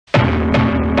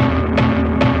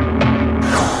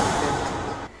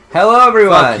Hello,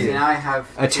 everyone. Now I have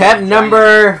Attempt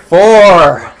number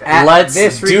 4. Let's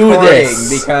this do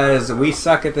this because we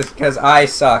suck at this. Because I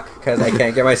suck because I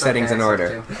can't get my settings in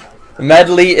order.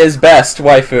 Medley is best,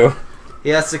 waifu. He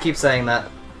has to keep saying that.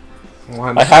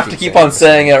 Well, I have to keep on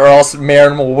saying it, or else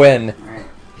Marin will win. Right.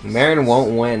 Marin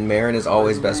won't win. Marin is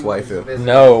always best waifu.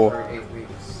 No.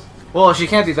 Well, she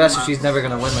can't be best if she's never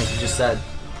gonna win, like you just said.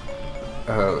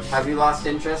 Oh. Have you lost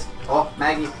interest? Oh,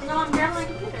 Maggie. No, I'm grabbing my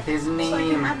computer. His So I can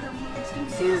name. add them.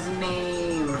 His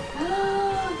name.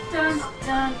 Dun,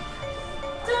 dun,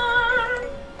 dun.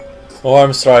 Oh,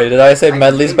 I'm sorry. Did I say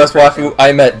Medley's best waifu?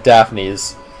 I meant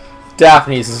Daphne's.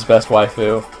 Daphne's is best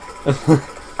waifu.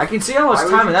 I can see how much Why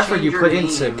would time you and effort change you your put name?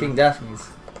 into King Daphne's.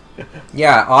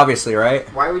 Yeah, obviously, right?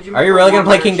 Why would you? Are you really gonna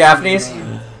play King Daphne's?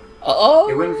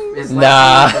 It wouldn't. It's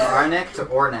Nah. like Arnek to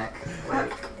Ornek.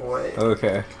 Like what?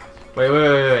 Okay.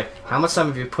 Wait. How much time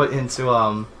have you put into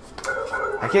I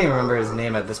can't even remember his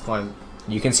name at this point.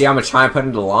 You can see how much time I put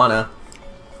into Lana.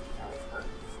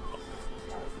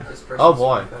 Oh,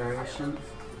 boy.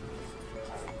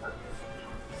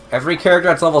 Every character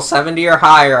that's level 70 or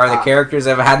higher are the characters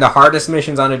that have had the hardest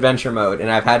missions on adventure mode,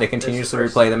 and I've had to continuously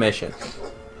replay the mission.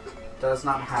 Does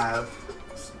not have.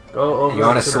 Go over. You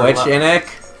want to the switch, left.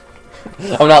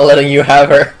 Inik? I'm not letting you have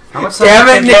her. How much time Damn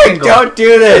it, have you Nick! taken, Don't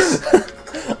do this!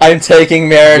 I'm taking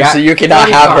Marin, Yeah, so you cannot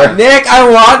have her. Nick, I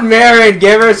want Marin!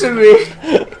 Give her to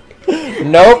me!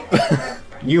 Nope.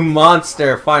 You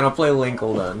monster! Fine, I'll play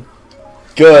Linkle then.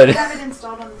 Good. I have it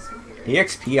installed on this computer.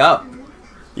 EXP up.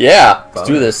 Yeah, let's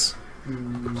do this.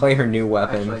 Play her new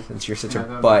weapon, Actually, since you're such a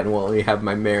butt and will only have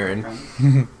my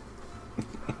Marin.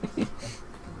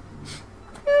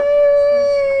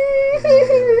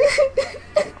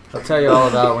 I'll tell you all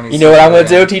about when You know what I'm gonna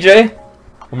do, TJ?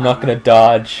 I'm not gonna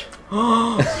dodge. Do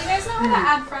you guys know how to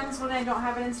add friends when I don't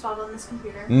have it installed on this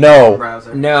computer? No.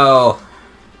 Browser. No,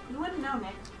 You wouldn't know,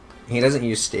 Nick. he doesn't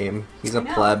use Steam. He's a I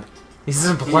know. pleb. He's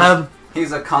a pleb.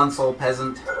 He's a console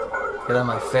peasant. Get on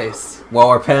my face. While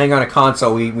we're playing on a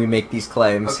console, we make these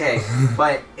claims. Okay,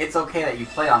 but it's okay that you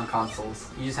play on consoles.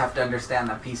 You just have to understand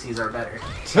that PCs are better.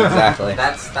 Exactly.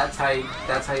 That's how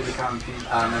you become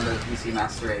a member of the PC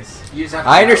Master Race. You just have to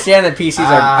I understand that PCs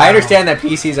are. I understand that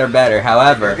PCs are better. You're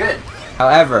However, good.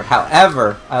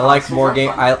 however, I like Consoles more are game.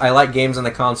 fun. I like games on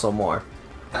the console more.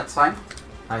 That's fine.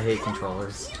 I hate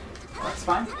controllers. That's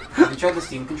fine. Have you tried the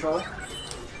Steam controller?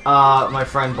 My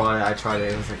friend bought it. I tried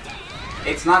it. It was like,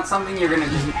 It's not something you're gonna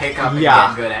just pick up and Yeah.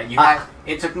 get good at.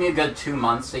 It took me a good 2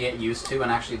 months to get used to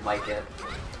and actually like it.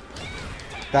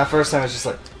 that first time I was just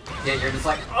like, Yeah, you're just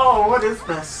like, oh, what is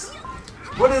this?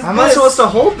 What is how am this? I supposed to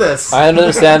hold this? I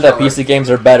understand that PC games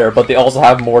are better, but they also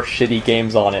have more shitty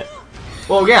games on it.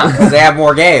 Well, yeah. Because they have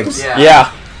more games. Yeah.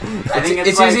 Yeah. I think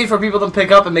It's like, easy for people to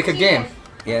pick up and make a game.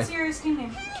 Yeah. What's your Steam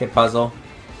name? Kid Puzzle.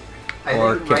 I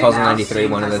or think Kid right Puzzle now 93,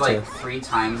 Steam one of has, the like, two. 3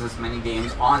 times as many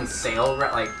games on sale,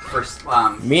 like for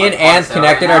Me like, and on Ant sale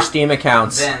connected right our now. Steam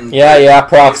accounts. Then Yeah,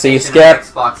 proxy, PlayStation skip. and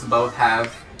Xbox both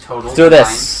have total Let's do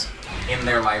this. in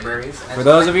their libraries. And For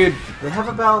those of you, They have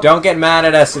about. don't get mad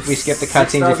at us if we skip the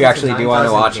cutscenes if you actually do want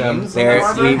to watch them.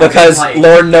 Because Like,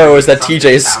 Lord knows that something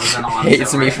TJ 1,000 on hates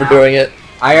sale me right for now. doing it.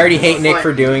 I already hate It's Nick like-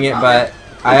 for doing it, but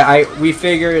we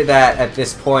figure that at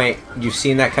this point you've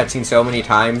seen that cutscene so many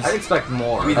times. I expect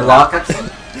more. You mean A the lot-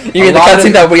 cutscene? You mean the lot of-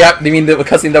 cutscene that we have? You mean the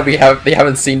cutscene that they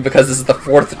haven't seen because this is the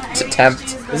 4th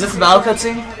attempt? Is this the battle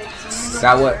cutscene? Is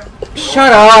that what?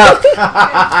 Shut up!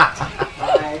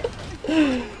 Bye.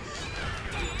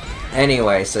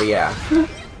 Anyway, so yeah. You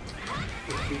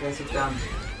guys have done.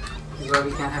 This is why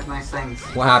we can't have nice things.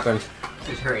 What happened?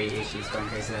 Just her ADHD's going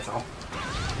crazy, that's all.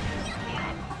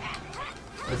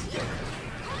 Let's get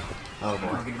Oh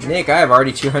boy. Nick, I have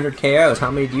already 200 KOs.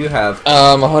 How many do you have?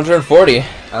 140.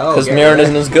 Oh, Because get Marin rid-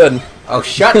 isn't as good. Oh,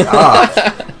 shut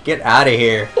up! Get out of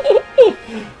here.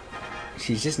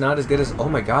 She's just not as good as. Oh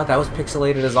my god, that was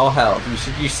pixelated as all hell.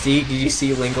 Did you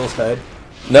see Linkle's hood?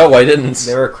 No, I didn't.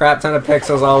 There were a crap ton of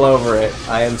pixels all over it.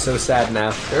 I am so sad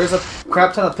now. There's a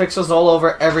crap ton of pixels all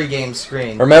over every game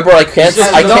screen. Remember, I can't.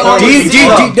 Just I don't can't. worry.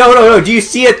 No. Do you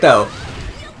see it though?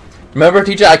 Remember,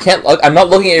 TJ, I can't. I'm not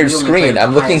looking at your You only screen. play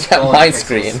I'm the looking highest at quality my pixels.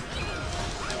 screen.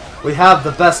 We have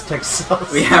the best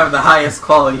pixels. We have the highest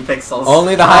quality pixels.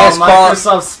 Only the highest quality.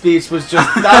 Microsoft's speech was just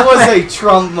that was a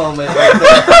Trump moment right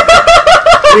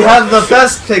there. We have the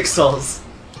best pixels.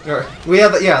 We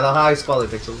have the highest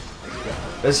quality pixels.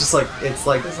 It's just like it's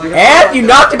like And you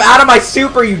knocked him out of my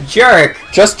super, you jerk!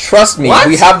 Just trust me. What?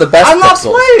 We have the best I'm not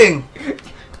pixels. playing.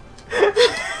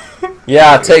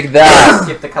 Yeah, take that,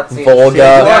 Skip the cutscene. Volga.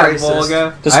 Yeah,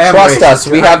 Volga. Just I am trust racist. us.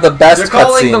 We have the best You're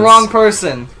calling the cutscenes. wrong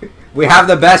person. We have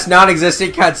the best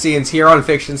non-existent cutscenes here on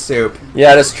Fiction Soup.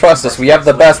 Yeah, just trust us. We have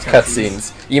the best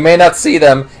cutscenes. You may not see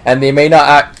them, and they may not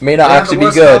actually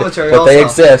be good, but they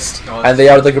exist, and they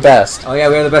are the best. Oh yeah,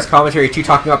 we have the best commentary too,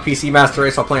 talking about PC Master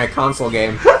Race while playing a console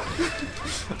game.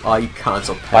 Oh, you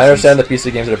console peasants. I understand the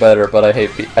PC games are better, but I hate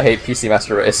PC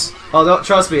Master Race. Oh, don't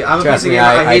trust me. I'm a Trust PC me, gamer.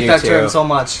 I hate do that too. term so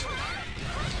much.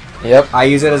 Yep. I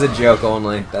use it as a joke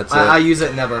only. That's it. I use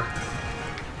it never.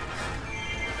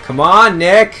 Come on,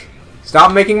 Nick!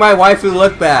 Stop making my waifu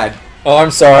look bad. Oh,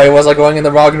 I'm sorry. Was I going in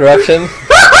the wrong direction?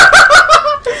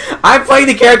 I'm playing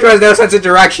the character who has no sense of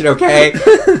direction, okay?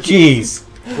 Jeez.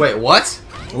 Wait, what?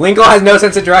 Linkle has no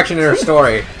sense of direction in her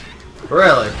story.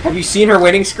 Really? Have you seen her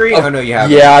winning screen? Oh, no, you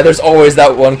haven't. Yeah, there's always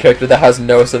that one character that has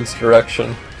no sense of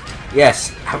direction. Yes.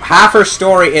 Half her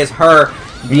story is her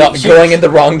Going in the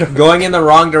wrong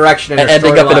direction and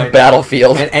ending up in a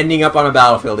battlefield. And ending up on a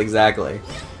battlefield, exactly.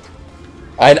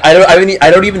 I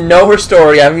don't even know her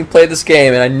story. I haven't even played this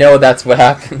game, and I know that's what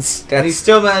happens. And he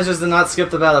still manages to not skip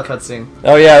the battle cutscene.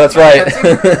 Oh yeah, that's right.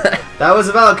 That was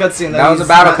a battle cutscene. That was a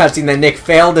battle cutscene that Nick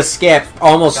failed to skip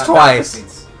almost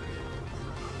twice.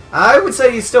 I would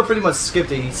say he still pretty much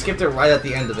skipped it. He skipped it right at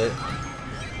the end of it.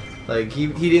 Like, he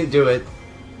didn't do it.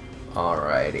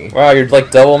 Alrighty. Wow, you're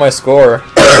like double my score.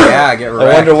 Yeah, get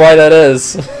wrecked. I wonder why that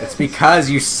is. It's because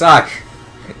you suck.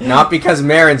 Not because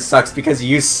Marin sucks, because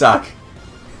you suck.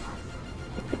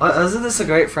 Isn't this a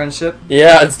great friendship?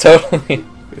 Yeah, it's totally.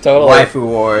 Waifu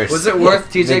Wars. Was it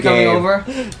worth TJ coming over?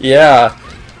 Yeah.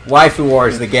 Waifu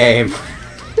Wars, the game.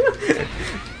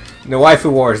 No,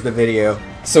 Waifu Wars, the video.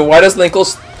 So why does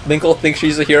Linkle think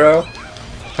she's a hero?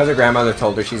 Because her grandmother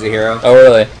told her she's a hero. Oh,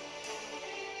 really?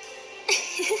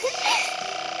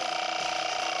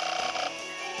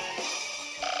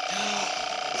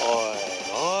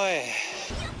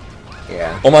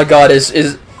 Yeah. Oh my god, is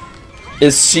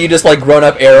she just like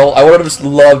grown-up Errol? I would have just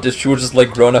loved if she was just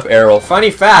like grown-up Errol. Funny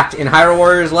fact, in Hyrule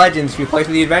Warriors Legends, if you play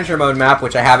through the adventure mode map,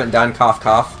 which I haven't done, cough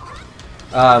cough,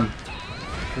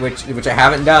 which I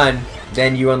haven't done,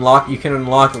 then you can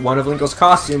unlock one of Linkle's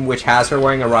costume, which has her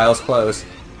wearing Ryle's clothes.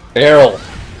 Errol.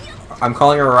 I'm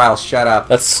calling her Ryle, shut up.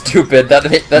 That's stupid.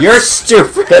 That's You're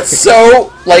stupid! That's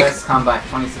so, like... Best Comeback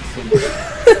 2016.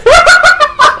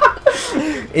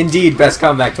 Indeed, best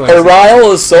comeback 2016.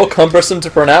 Ryle is so cumbersome to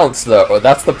pronounce, though.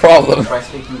 That's the problem. Try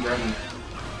speaking German.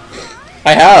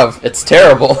 I have. It's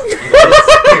terrible.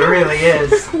 It really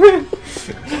is.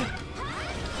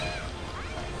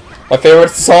 My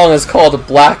favorite song is called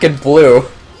Black and Blue.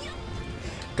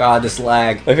 God, this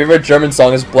lag. My favorite German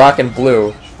song is Black and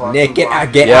Blue. Nick, get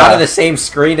out of the same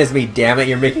screen as me, damn it.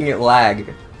 You're making it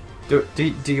lag. Do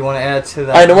you want to add to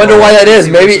that? I wonder why that is.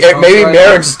 Maybe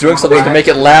Marin's just doing something to make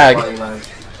it lag.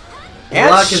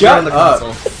 And shut up.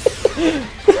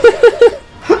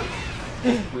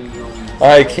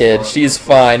 Hi, kid. She's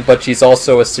fine, but she's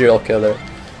also a serial killer.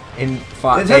 Thank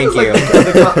Nintendo's you.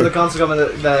 like the console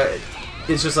company that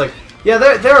it's just like, yeah,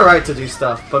 they're alright to do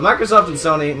stuff, but Microsoft and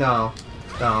Sony, no,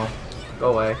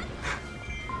 go away.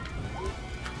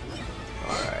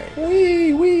 Alright.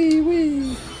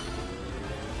 Wee.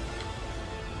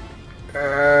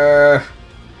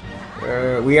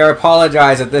 We are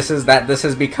apologize that this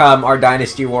has become our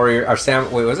Dynasty Warrior,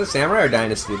 wait, was it Samurai or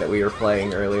Dynasty that we were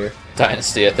playing earlier?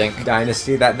 Dynasty, I think.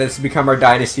 Dynasty, this has become our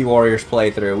Dynasty Warriors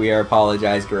playthrough. We are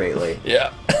apologize greatly.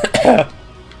 Yeah.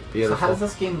 So how does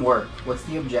this game work? What's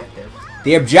the objective?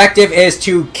 The objective is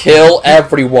to Kill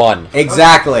everyone.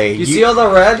 Exactly. You see all the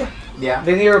red? Yeah.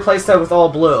 They need to replace that with all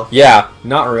blue. Yeah.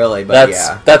 Not really, but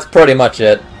yeah. That's pretty much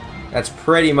it. That's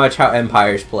pretty much how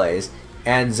Empires plays.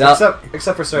 And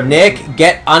Except for certain. Nick,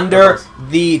 get under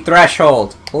the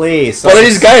threshold, please. But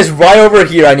these guys right over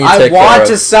here I need to take care want of.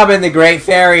 to summon the Great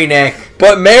Fairy, Nick.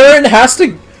 But Marin has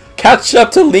to catch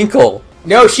up to Linkle.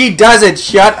 No, she doesn't.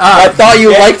 Shut up. I thought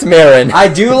you liked Marin. I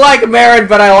do like Marin,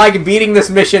 but I like beating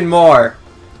this mission more.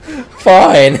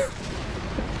 Fine.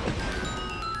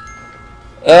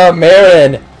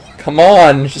 Marin. Come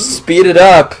on, just speed it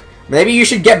up. Maybe you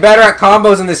should get better at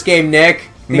combos in this game, Nick.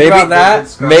 Think about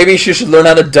that. Maybe she should learn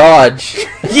how to dodge.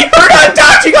 You're not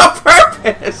dodging on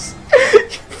purpose!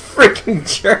 You freaking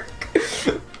jerk.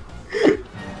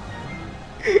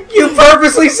 You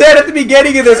purposely said at the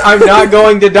beginning of this, I'm not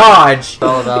going to dodge.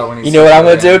 You know what I'm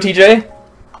gonna do, TJ?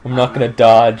 I'm not gonna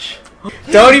dodge.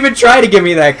 Don't even try to give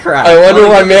me that crap. I wonder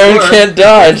why Marin can't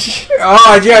dodge.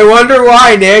 Oh, gee, I wonder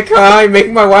why, Nick. Huh? You're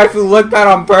making my waifu look bad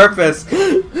on purpose.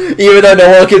 Even though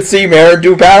no one can see Marin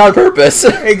do bad on purpose.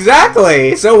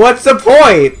 Exactly. So what's the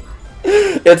point?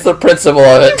 It's the principle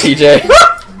of it, TJ.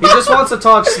 He just wants to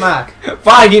talk smack.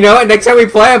 Fine, you know what? Next time we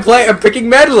play, I'm picking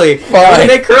Medley. Fine. I'm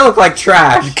make her look like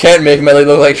trash. You can't make Medley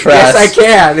look like trash. Yes, I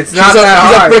can. It's not that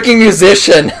hard. She's a freaking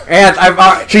musician.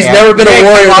 And She's never been a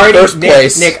warrior in the first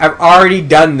place. Nick, I've already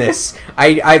done this.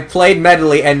 I played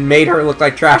Medley and made her look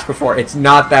like trash before. It's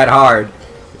not that hard.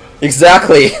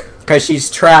 Exactly. Because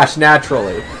she's trash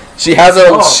naturally. She has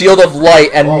a shield of light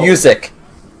and music.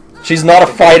 She's not a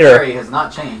fighter. Has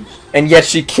not changed And yet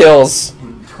she kills.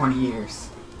 in 20 years.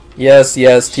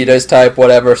 Yes, Tito's type,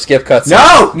 whatever. Skip cuts.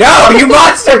 No! No! You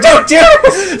monster! Don't do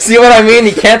it! See what I mean?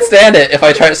 He can't stand it if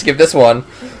I try to skip this one.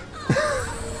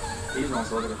 He's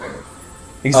also looking fair.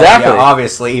 Exactly. Oh, yeah,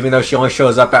 obviously, even though she only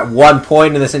shows up at one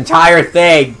point in this entire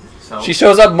thing. So She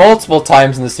shows up multiple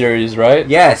times in the series, right?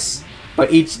 Yes.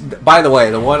 But each... By the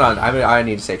way, the one on... I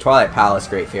need to say, Twilight Palace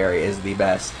Great Fairy is the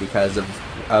best because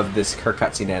of this her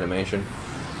cutscene animation.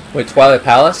 Wait, Twilight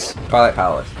Palace? Twilight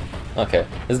Palace. Okay.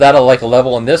 Is that a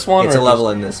level in this one? It's or a level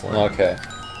in this one. Okay.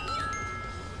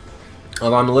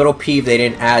 Although I'm a little peeved they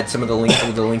didn't add some of the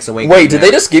Link's Awakening. Wait, did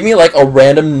they just give me a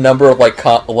random number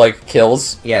of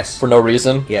kills Yes. for no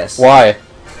reason? Yes. Why?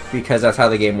 Because that's how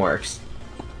the game works.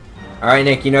 Alright,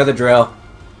 Nick, you know the drill.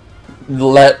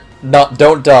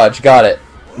 Don't dodge. Got it.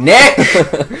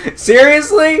 Nick!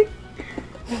 Seriously?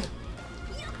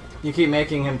 You keep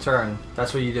making him turn.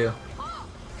 That's what you do.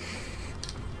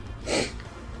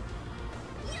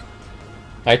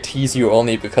 I tease you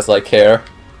only because I care.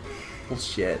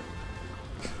 Bullshit.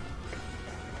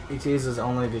 He teases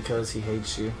only because he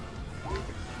hates you.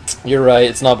 You're right.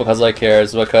 It's not because I care.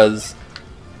 It's because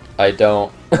I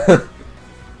don't.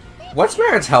 What's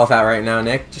Marin's health at right now,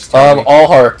 Nick? Just tell me. All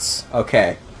hearts.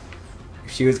 Okay.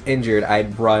 If she was injured,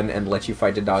 I'd run and let you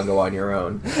fight Dodongo on your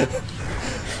own.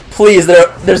 Please,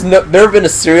 there's never been a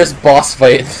serious boss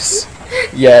fight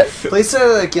yet. Please say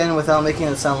that again without making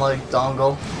it sound like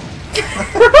dongle.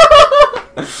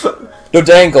 No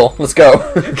dangle. Let's go.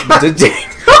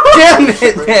 Damn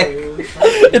it, Nick!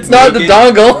 It's not the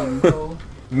dongle.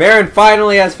 Marin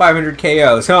finally has 500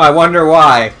 KOs. Oh, I wonder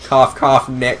why. Cough, cough,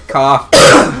 Nick, cough.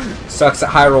 Sucks at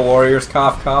Hyrule Warriors,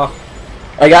 cough, cough.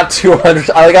 I got 200.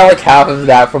 I got half of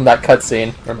that from that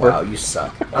cutscene. Remember? Wow, you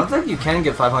suck. I don't think you can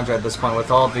get 500 at this point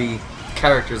with all the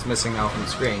characters missing out from the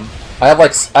screen. I have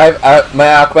my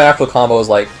actual combo is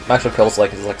my actual kills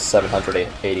is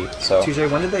 780. So.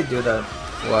 TJ, when did they do that?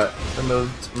 What?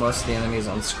 Removed most of the enemies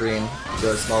on screen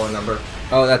to a smaller number.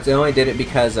 Oh, they only did it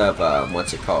because of,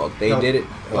 what's it called? They did it...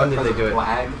 When did they do it?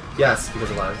 Lag? Yes, because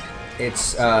of lag.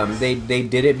 It's, they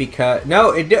did it because...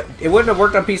 No, it wouldn't have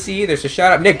worked on PC either, so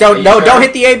shut up. Nick, don't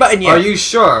hit the A button yet! Are you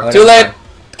sure? Oh, Too late!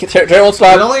 Trey won't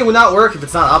stop. It only will not work if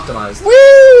it's not optimized.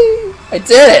 Whee! I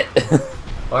did it!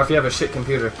 Or if you have a shit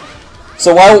computer.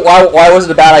 So why was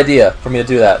it a bad idea for me to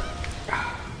do that?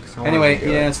 Anyway, you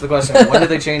didn't answer the question. When did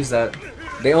they change that?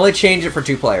 They only changed it for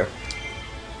 2-player.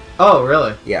 Oh,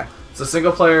 really? Yeah. So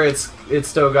single player, it's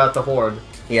still got the horde.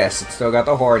 Yes, it's still got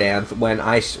the horde, and when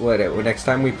next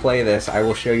time we play this, I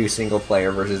will show you single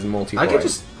player versus multiplayer. I could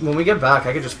just, when we get back,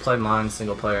 I could just play mine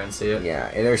single player and see it. Yeah,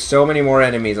 and there's so many more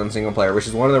enemies on single player, which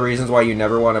is one of the reasons why you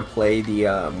never want to play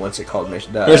the what's it called,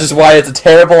 mission. Which is why it's a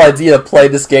terrible idea to play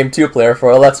this game 2-player for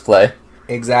a Let's Play.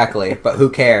 Exactly, but who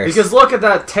cares? Because look at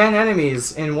that, 10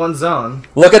 enemies in one zone.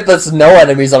 Look at those no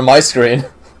enemies on my screen.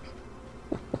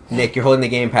 Nick, you're holding the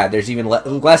gamepad. There's even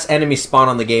less enemies spawn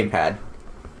on the gamepad.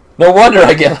 No wonder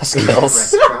I get less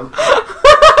kills.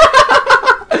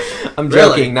 I'm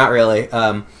joking, not really.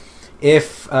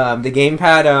 If the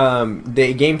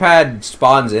gamepad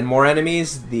spawns in more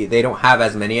enemies, they don't have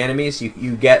as many enemies.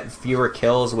 You get fewer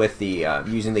kills with the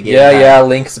using the gamepad. Yeah,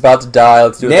 Link's about to die.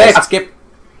 Let's do Nick, it. skip.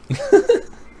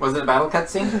 Was it a battle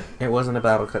cutscene? It wasn't a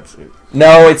battle cutscene.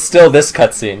 No, it's still this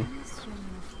cutscene.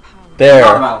 There.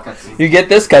 Not a battle cutscene. You get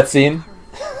this cutscene.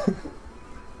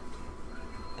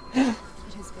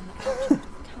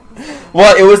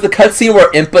 Well, it was the cutscene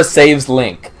where Impa saves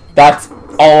Link. That's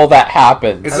all that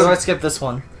happens. How do I skip this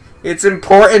one? It's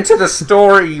important to the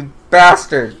story, you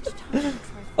bastard.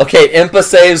 Okay, Impa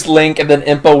saves Link, and then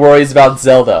Impa worries about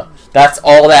Zelda. That's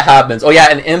all that happens. Oh yeah,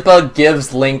 and Impa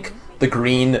gives Link the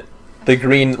green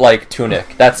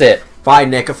tunic. That's it. Fine,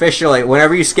 Nick. Officially,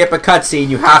 whenever you skip a cutscene,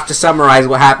 you have to summarize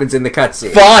what happens in the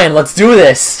cutscene. Fine, let's do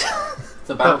this. It's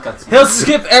a battle cutscene. He'll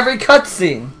skip every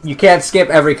cutscene. You can't skip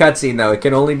every cutscene, though. It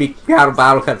can only be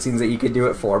battle cutscenes that you can do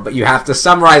it for. But you have to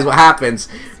summarize what happens,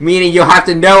 meaning you'll have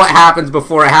to know what happens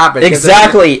before it happens.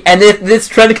 Exactly. And if this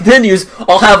trend continues,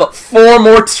 I'll have 4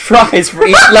 more tries for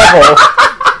each level.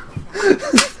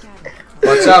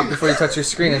 Watch out before you touch your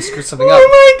screen and screw something up. Oh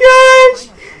my gosh!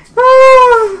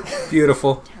 Ah.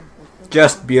 Beautiful.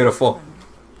 Just beautiful.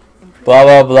 Blah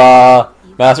blah blah.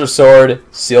 Master Sword,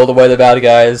 sealed away the bad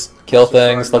guys, kill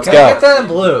things. Let's Can I get go. that in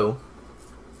blue?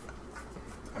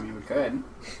 I mean, we could.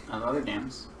 On other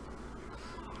games.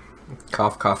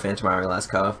 Cough, cough, Phantom Hourglass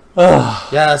cough.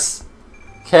 Yes.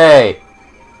 Okay,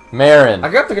 Marin. I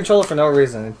grabbed the controller for no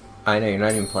reason. I know, you're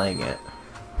not even playing it.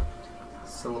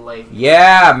 So like,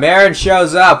 Yeah, Marin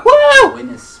shows up. Woo! when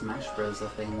is Smash Bros. A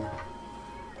thing?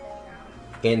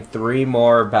 In 3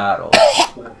 more battles.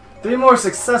 3 more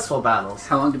successful battles.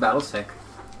 How long do battles take?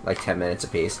 Like 10 minutes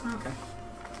apiece. Okay.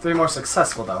 3 more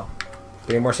successful though.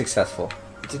 3 more successful.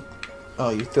 Oh,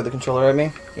 you threw the controller at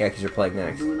me? Yeah, because you're playing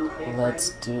next.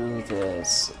 Let's do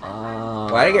this.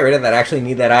 Why did I get rid of that? I actually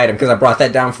need that item because I brought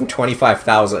that down from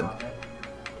 25,000.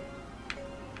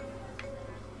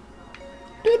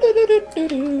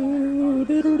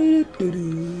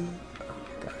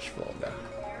 Gosh, fall down.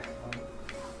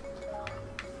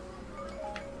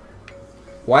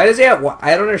 Why does he have?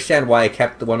 I don't understand why I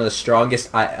kept one of the strongest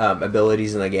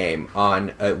abilities in the game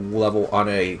on a level on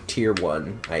a tier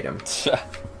 1 item.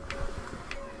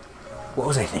 What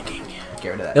was I thinking? Get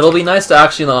rid of that. It'll be nice to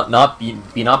actually not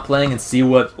be not playing and see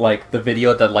what like the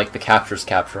video that like the capture's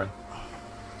capturing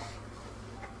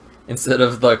instead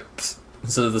of the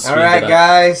screen. All right,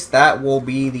 guys, that will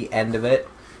be the end of it.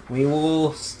 We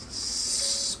will.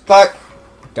 But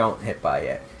don't hit buy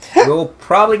yet. We'll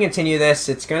probably continue this.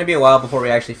 It's going to be a while before we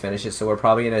actually finish it, so we're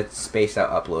probably going to space out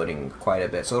uploading quite a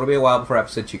bit. So it'll be a while before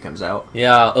episode 2 comes out.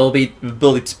 Yeah, it'll be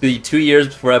 2 years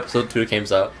before episode 2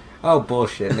 comes out. Oh,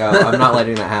 bullshit. No, I'm not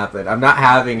letting that happen. I'm not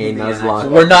having a Nuzlocke.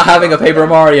 We're not having a Paper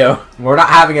Mario. We're not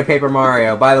having a Paper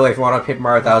Mario. By the way, if you want a Paper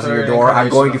Mario 1000 your door, I'm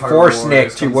going to force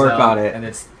Nick to work on it and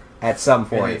it's at some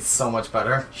point. it's so much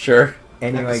better. Sure.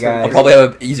 Anyway, I'll guys. probably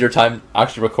have an easier time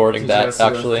actually recording Did you that, guys go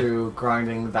actually. through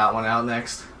grinding that one out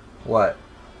next? What?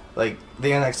 Like,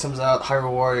 the NX comes out, Hyrule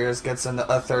Warriors gets a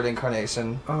 3rd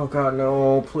incarnation, Oh, God,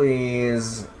 no,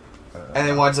 please. and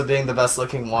it winds up being the best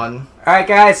looking one. Alright,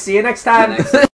 guys, see you next time.